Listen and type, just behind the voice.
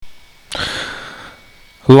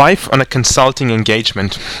Life on a consulting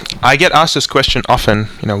engagement. I get asked this question often.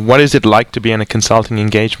 What is it like to be in a consulting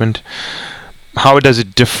engagement? How does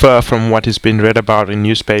it differ from what has been read about in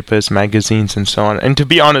newspapers, magazines, and so on? And to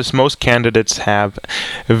be honest, most candidates have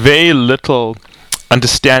very little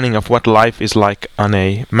understanding of what life is like on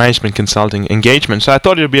a management consulting engagement. So I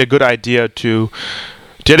thought it would be a good idea to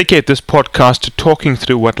dedicate this podcast to talking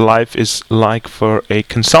through what life is like for a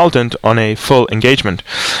consultant on a full engagement.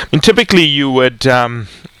 Typically you would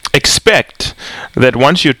expect that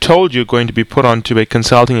once you're told you're going to be put onto a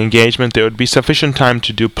consulting engagement, there would be sufficient time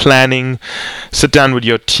to do planning, sit down with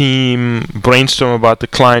your team, brainstorm about the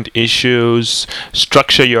client issues,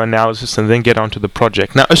 structure your analysis, and then get onto the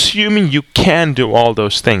project. Now, assuming you can do all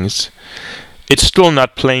those things, it's still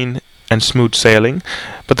not plain and smooth sailing,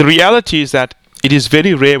 but the reality is that it is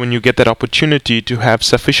very rare when you get that opportunity to have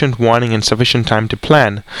sufficient warning and sufficient time to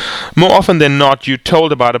plan. More often than not, you're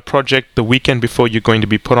told about a project the weekend before you're going to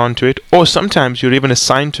be put onto it, or sometimes you're even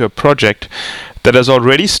assigned to a project that has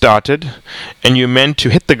already started and you're meant to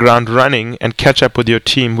hit the ground running and catch up with your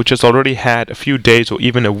team, which has already had a few days or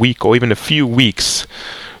even a week or even a few weeks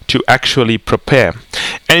to actually prepare.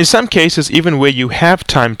 And in some cases, even where you have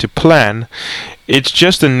time to plan, it's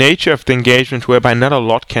just the nature of the engagement whereby not a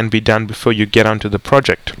lot can be done before you get onto the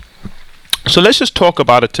project. So let's just talk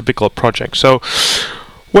about a typical project. So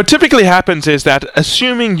what typically happens is that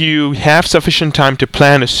assuming you have sufficient time to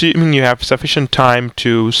plan, assuming you have sufficient time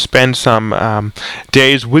to spend some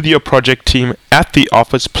days with your project team at the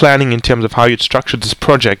office planning in terms of how you'd structure this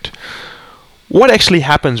project, what actually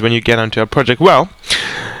happens when you get onto a project? Well,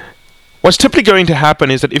 what's typically going to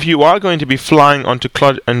happen is that if you are going to be flying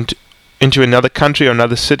into another country or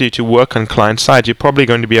another city to work on client side, you're probably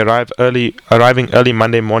going to be arriving early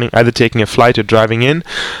Monday morning, either taking a flight or driving in.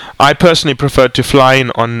 I personally prefer to fly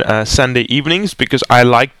in on Sunday evenings because I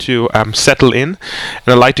like to settle in and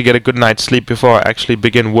I like to get a good night's sleep before I actually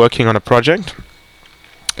begin working on a project.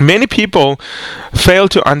 Many people fail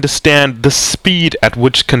to understand the speed at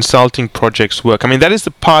which consulting projects work. That is the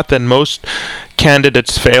part that most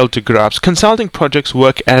candidates fail to grasp. Consulting projects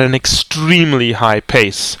work at an extremely high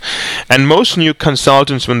pace. And most new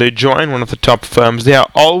consultants, when they join one of the top firms, they are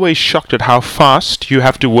always shocked at how fast you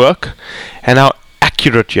have to work and how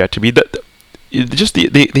accurate you have to be.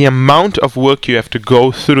 The amount of work you have to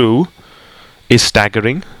go through is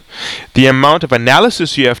staggering. The amount of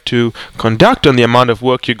analysis you have to conduct on the amount of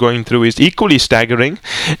work you're going through is equally staggering,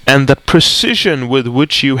 and the precision with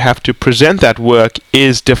which you have to present that work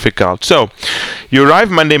is difficult. So, you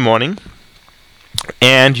arrive Monday morning,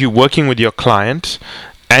 and you're working with your client,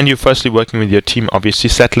 and you're firstly working with your team, obviously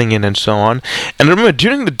settling in and so on. And remember,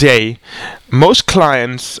 during the day, most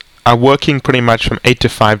clients are working pretty much from 8 to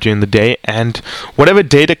 5 during the day, and whatever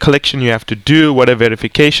data collection you have to do, whatever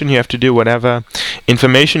verification you have to do, whatever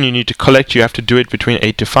information you need to collect, you have to do it between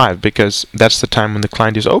 8 to 5 because that's the time when the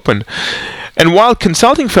client is open. And while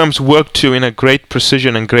consulting firms work in a great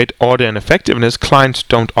precision and great order and effectiveness, clients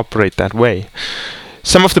don't operate that way.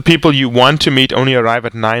 Some of the people you want to meet only arrive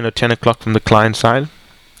at 9 or 10 o'clock from the client side.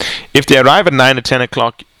 If they arrive at 9 or 10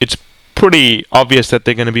 o'clock, it's pretty obvious that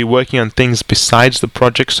they're going to be working on things besides the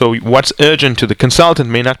project. So what's urgent to the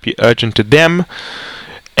consultant may not be urgent to them,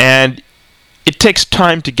 and it takes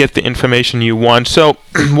time to get the information you want. So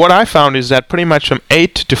what I found is that pretty much from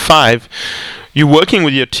 8 to 5, you're working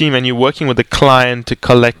with your team and you're working with the client to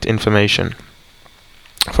collect information.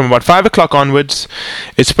 From about 5 o'clock onwards,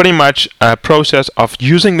 it's pretty much a process of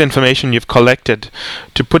using the information you've collected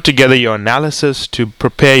to put together your analysis, to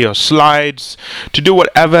prepare your slides, to do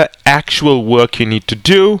whatever actual work you need to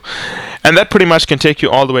do. And that pretty much can take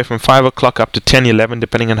you all the way from 5 o'clock up to 10, 11,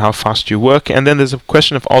 depending on how fast you work. And then there's a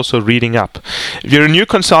question of also reading up. If you're a new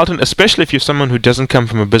consultant, especially if you're someone who doesn't come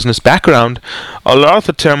from a business background, a lot of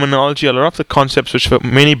the terminology, a lot of the concepts which for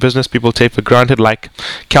many business people take for granted, like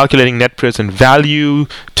calculating net present value,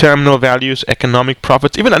 terminal values, economic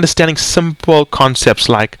profits, even understanding simple concepts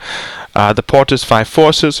like the Porter's 5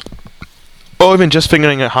 forces, or even just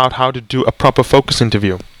figuring out how to do a proper focus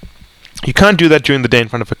interview. You can't do that during the day in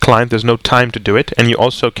front of a client. There's no time to do it, and you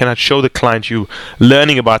also cannot show the client you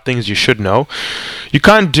learning about things you should know. You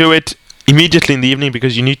can't do it immediately in the evening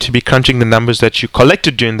because you need to be crunching the numbers that you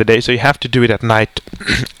collected during the day, so you have to do it at night.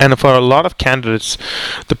 And for a lot of candidates,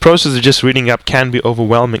 the process of just reading up can be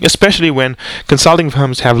overwhelming, especially when consulting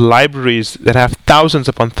firms have libraries that have thousands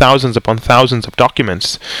upon thousands upon thousands of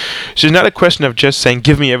documents. So it's not a question of just saying,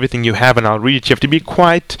 give me everything you have and I'll read it. You have to be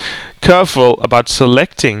quite careful about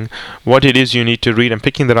selecting what it is you need to read and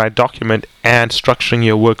picking the right document and structuring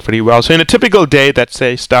your work very well. So in a typical day that,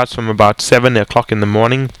 say, starts from about 7 o'clock in the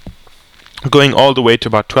morning, going all the way to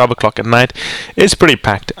about 12 o'clock at night, is pretty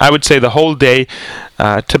packed. I would say the whole day,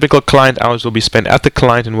 typical client hours will be spent at the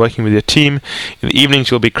client and working with your team. In the evenings,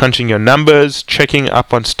 you'll be crunching your numbers, checking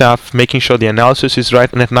up on stuff, making sure the analysis is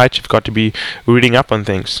right, and at night, you've got to be reading up on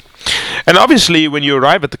things. And obviously, when you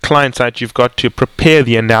arrive at the client site, you've got to prepare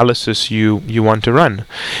the analysis you want to run.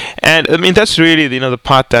 And I mean, that's really the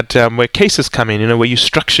part that where cases come in, where you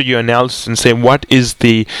structure your analysis and say what is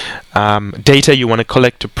the data you want to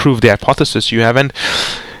collect to prove the hypothesis you have. And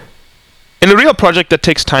in a real project, that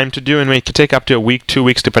takes time to do, and it can take up to a week, 2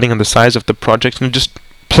 weeks, depending on the size of the project, and just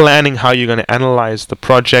planning how you're going to analyze the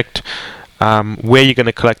project, where you're going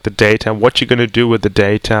to collect the data, what you're going to do with the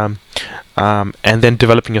data, and then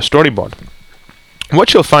developing your storyboard.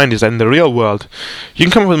 What you'll find is that in the real world, you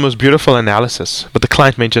can come up with the most beautiful analysis, but the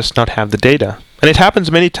client may just not have the data. And it happens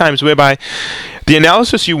many times whereby the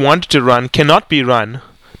analysis you wanted to run cannot be run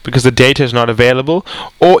because the data is not available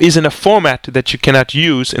or is in a format that you cannot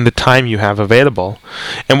use in the time you have available.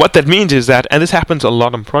 And what that means is that, and this happens a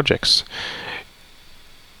lot on projects,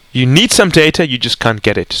 you need some data, you just can't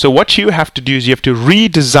get it. So what you have to do is you have to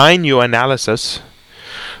redesign your analysis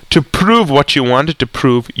to prove what you wanted to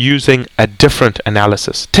prove using a different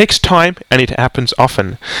analysis. It takes time, and it happens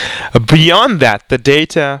often. Beyond that, the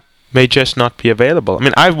data may just not be available. I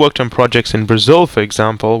mean, I've worked on projects in Brazil, for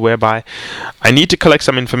example, whereby I need to collect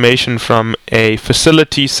some information from a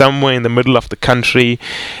facility somewhere in the middle of the country,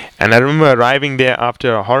 and I remember arriving there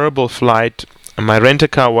after a horrible flight. My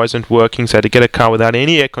rent-a-car wasn't working, so I had to get a car without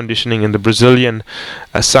any air conditioning in the Brazilian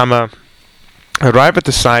summer. I arrive at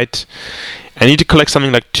the site. I need to collect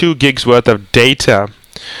something like 2 gigs worth of data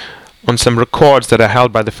on some records that are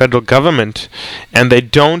held by the federal government, and they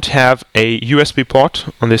don't have a USB port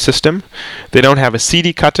on their system. They don't have a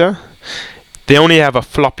CD cutter. They only have a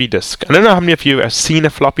floppy disk. I don't know how many of you have seen a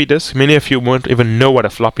floppy disk. Many of you won't even know what a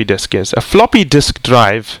floppy disk is. A floppy disk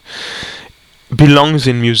drive belongs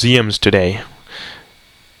in museums today.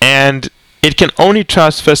 And it can only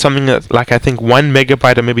transfer something like, I think, 1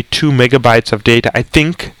 megabyte or maybe 2 megabytes of data, I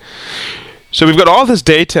think. So we've got all this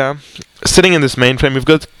data sitting in this mainframe.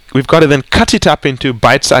 We've got to then cut it up into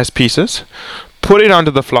bite-sized pieces, put it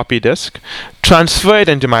onto the floppy disk, transfer it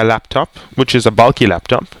into my laptop, which is a bulky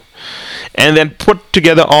laptop, and then put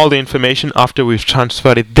together all the information after we've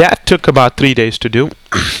transferred it. That took about 3 days to do.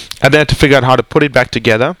 And then I had to figure out how to put it back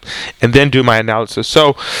together and then do my analysis.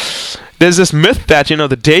 So there's this myth that,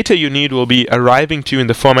 the data you need will be arriving to you in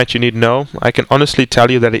the format you need. No, I can honestly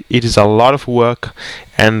tell you that it is a lot of work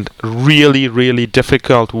and really, really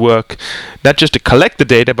difficult work, not just to collect the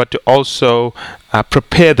data, but to also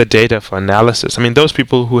prepare the data for analysis. I mean, those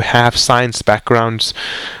people who have science backgrounds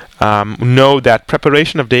know that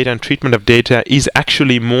preparation of data and treatment of data is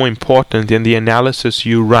actually more important than the analysis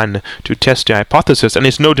you run to test your hypothesis, and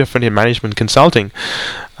it's no different in management consulting.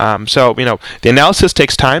 So, the analysis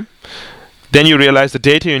takes time. Then you realize the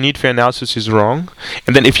data you need for your analysis is wrong.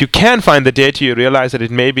 And then if you can find the data, you realize that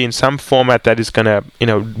it may be in some format that is going to,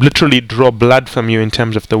 literally draw blood from you in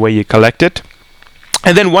terms of the way you collect it.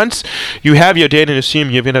 And then once you have your data and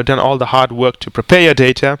assume you've done all the hard work to prepare your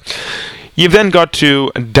data, you've then got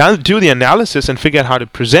to do the analysis and figure out how to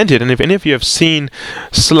present it. And if any of you have seen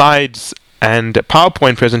slides and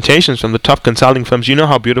PowerPoint presentations from the top consulting firms, you know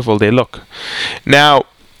how beautiful they look. Now,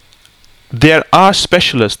 there are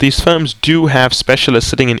specialists. These firms do have specialists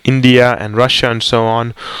sitting in India and Russia and so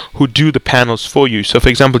on who do the panels for you. So, for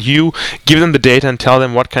example, you give them the data and tell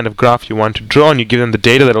them what kind of graph you want to draw, and you give them the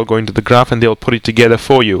data that will go into the graph, and they'll put it together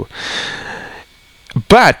for you.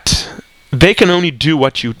 But they can only do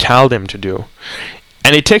what you tell them to do.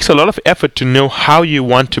 And it takes a lot of effort to know how you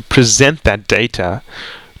want to present that data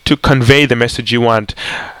to convey the message you want.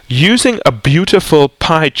 Using a beautiful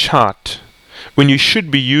pie chart when you should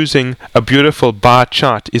be using a beautiful bar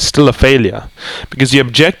chart is still a failure, because the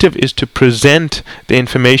objective is to present the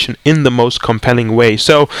information in the most compelling way.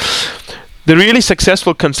 So the really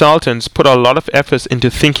successful consultants put a lot of efforts into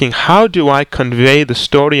thinking, how do I convey the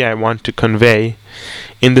story I want to convey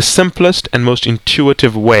in the simplest and most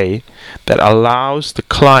intuitive way that allows the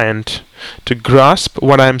client to grasp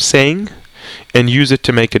what I'm saying and use it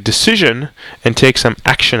to make a decision and take some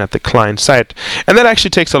action at the client side. And that actually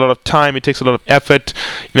takes a lot of time. It takes a lot of effort.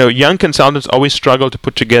 Young consultants always struggle to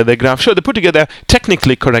put together graphs. Sure, they put together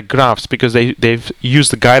technically correct graphs because they've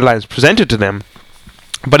used the guidelines presented to them.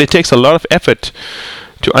 But it takes a lot of effort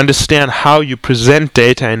to understand how you present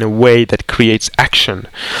data in a way that creates action.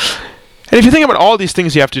 And if you think about all these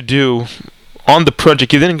things you have to do on the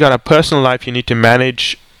project, you then got a personal life you need to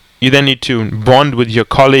manage. You then need to bond with your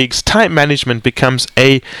colleagues. Time management becomes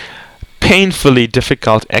a painfully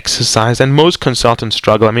difficult exercise, and most consultants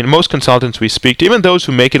struggle. I mean, most consultants we speak to, even those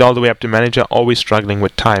who make it all the way up to manager, are always struggling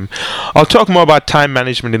with time. I'll talk more about time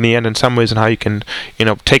management in the end in some ways and how you can,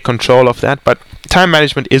 take control of that, but time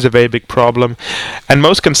management is a very big problem, and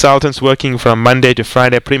most consultants working from Monday to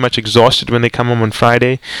Friday are pretty much exhausted when they come home on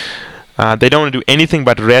Friday. They don't want to do anything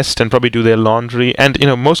but rest and probably do their laundry, and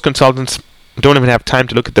most consultants don't even have time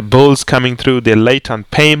to look at the bills coming through. They're late on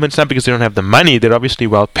payments, not because they don't have the money, they're obviously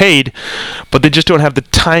well paid, but they just don't have the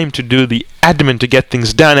time to do the admin to get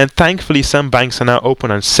things done. And thankfully some banks are now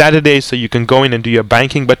open on Saturdays, so you can go in and do your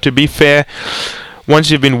banking. But to be fair,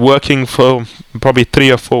 once you've been working for probably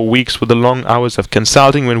 3 or 4 weeks with the long hours of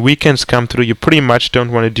consulting, when weekends come through, you pretty much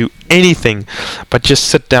don't want to do anything but just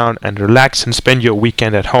sit down and relax and spend your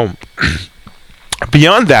weekend at home.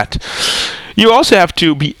 Beyond that, you also have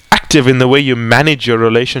to be active in the way you manage your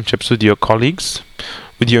relationships with your colleagues,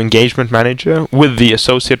 with your engagement manager, with the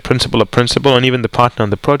associate principal or principal, and even the partner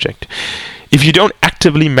on the project. If you don't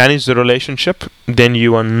actively manage the relationship, then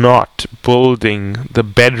you are not building the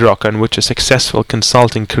bedrock on which a successful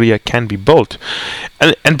consulting career can be built.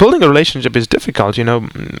 And building a relationship is difficult.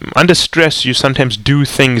 Under stress, you sometimes do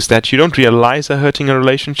things that you don't realize are hurting a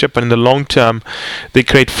relationship, but in the long term, they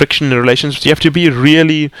create friction in relationships. You have to be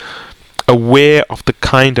really aware of the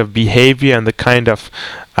kind of behavior and the kind of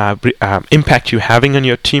impact you're having on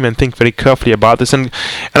your team, and think very carefully about this. And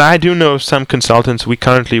I do know some consultants we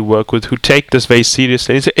currently work with who take this very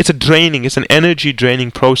seriously. It's an energy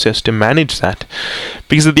draining process to manage that,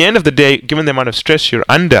 because at the end of the day, given the amount of stress you're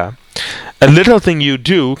under, a little thing you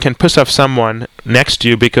do can piss off someone next to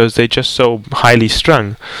you because they're just so highly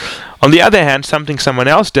strung. On the other hand, something someone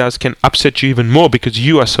else does can upset you even more because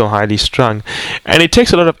you are so highly strung. And it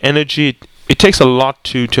takes a lot of energy. It takes a lot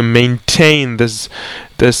to maintain this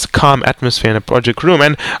calm atmosphere in a project room.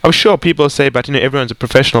 And I'm sure people say, but everyone's a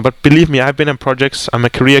professional. But believe me, I've been in projects. I'm a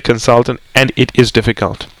career consultant, and it is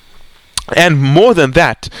difficult. And more than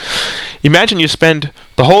that, imagine you spend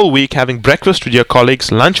the whole week having breakfast with your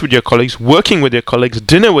colleagues, lunch with your colleagues, working with your colleagues,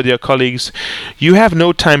 dinner with your colleagues. You have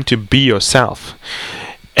no time to be yourself.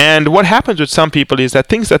 And what happens with some people is that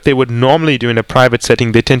things that they would normally do in a private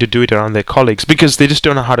setting, they tend to do it around their colleagues because they just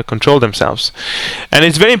don't know how to control themselves. And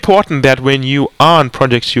it's very important that when you are on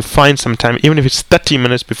projects, you find some time, even if it's 30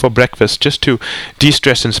 minutes before breakfast, just to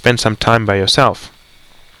de-stress and spend some time by yourself.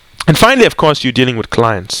 And finally, of course, you're dealing with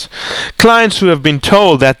clients. Clients who have been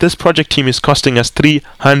told that this project team is costing us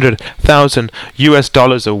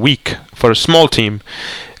 $300,000 a week for a small team,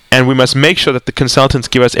 and we must make sure that the consultants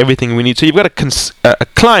give us everything we need. So you've got a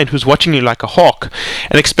client who's watching you like a hawk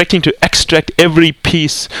and expecting to extract every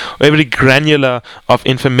piece, or every granular of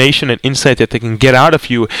information and insight that they can get out of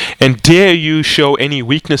you. And dare you show any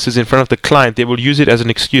weaknesses in front of the client, they will use it as an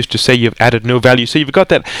excuse to say you've added no value. So you've got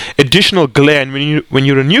that additional glare. And when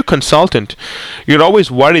you're a new consultant, you're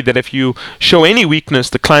always worried that if you show any weakness,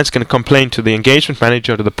 the client's going to complain to the engagement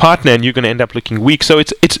manager or to the partner, and you're going to end up looking weak. So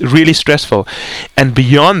it's really stressful. And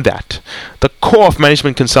beyond that, the core of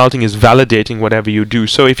management consulting is validating whatever you do.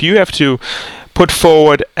 So if you have to put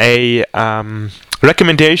forward a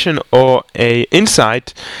recommendation or a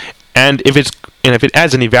insight, and if it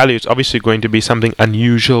adds any value, it's obviously going to be something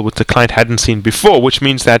unusual which the client hadn't seen before, which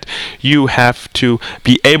means that you have to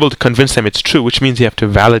be able to convince them it's true, which means you have to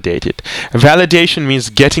validate it. Validation means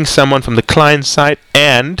getting someone from the client side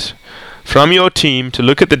and from your team to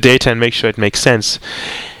look at the data and make sure it makes sense.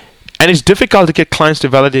 And it's difficult to get clients to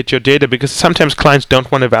validate your data because sometimes clients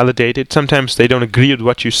don't want to validate it. Sometimes they don't agree with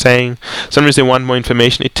what you're saying. Sometimes they want more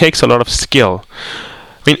information. It takes a lot of skill.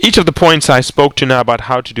 I mean, each of the points I spoke to now about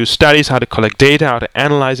how to do studies, how to collect data, how to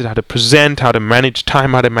analyze it, how to present, how to manage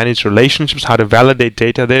time, how to manage relationships, how to validate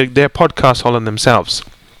data, they're podcasts all in themselves.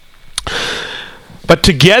 But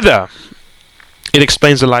together, it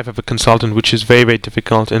explains the life of a consultant, which is very, very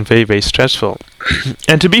difficult and very, very stressful.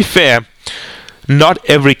 And to be fair, not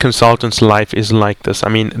every consultant's life is like this. I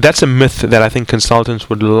mean, that's a myth that I think consultants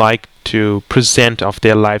would like to present of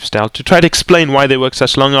their lifestyle, to try to explain why they work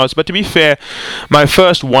such long hours. But to be fair, my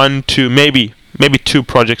first 1 to maybe 2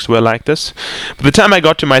 projects were like this. By the time I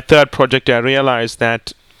got to my third project, I realized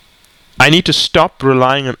that I need to stop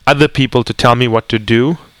relying on other people to tell me what to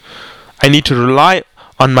do. I need to rely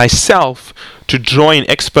on myself to draw in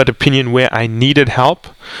expert opinion where I needed help,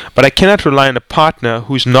 but I cannot rely on a partner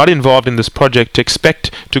who's not involved in this project to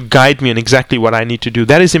expect to guide me on exactly what I need to do.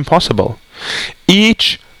 That is impossible.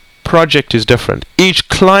 Each project is different. Each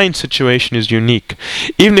client situation is unique.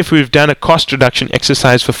 Even if we've done a cost reduction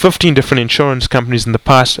exercise for 15 different insurance companies in the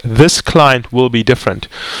past, this client will be different.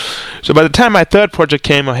 So by the time my third project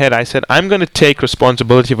came ahead, I said, I'm going to take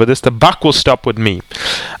responsibility for this. The buck will stop with me.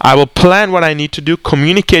 I will plan what I need to do,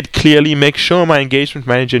 communicate clearly, make sure my engagement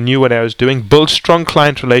manager knew what I was doing, build strong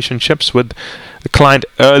client relationships with the client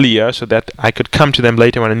earlier so that I could come to them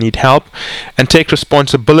later when I need help, and take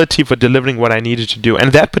responsibility for delivering what I needed to do.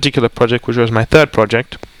 And that particular project, which was my third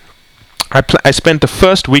project, I spent the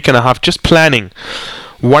first week and a half just planning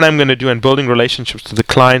what I'm going to do and building relationships with the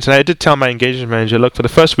clients. And I did tell my engagement manager, look, for the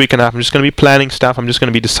first week and a half, I'm just going to be planning stuff. I'm just going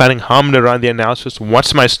to be deciding how I'm going to run the analysis,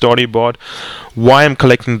 what's my storyboard, why I'm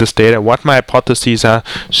collecting this data, what my hypotheses are,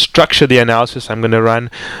 structure the analysis I'm going to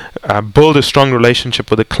run, build a strong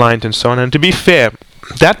relationship with the client, and so on. And to be fair,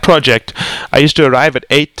 that project, I used to arrive at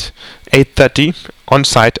 8:30 on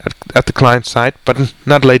site at the client site, but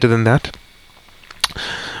not later than that.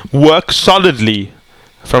 Work solidly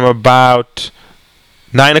from about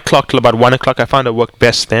 9 o'clock till about 1 o'clock. I found it worked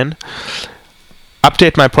best then.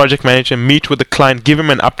 Update my project manager, meet with the client, give him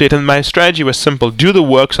an update. And my strategy was simple: do the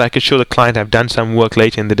work so I could show the client I've done some work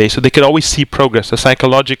later in the day, so they could always see progress, a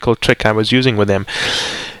psychological trick I was using with them.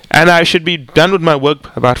 And I should be done with my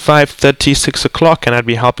work about 5:30, 6 o'clock, and I'd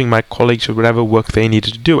be helping my colleagues with whatever work they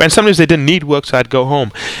needed to do. And sometimes they didn't need work, so I'd go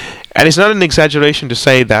home. And it's not an exaggeration to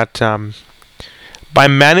say that by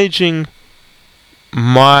managing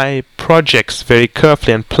my projects very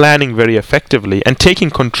carefully and planning very effectively and taking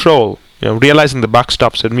control, realizing the buck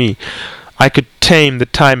stops at me, I could tame the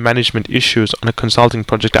time management issues on a consulting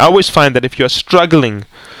project. I always find that if you're struggling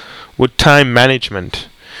with time management,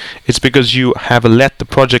 it's because you have let the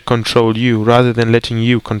project control you rather than letting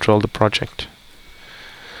you control the project.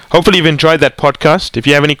 Hopefully you've enjoyed that podcast. If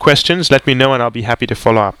you have any questions, let me know and I'll be happy to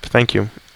follow up. Thank you.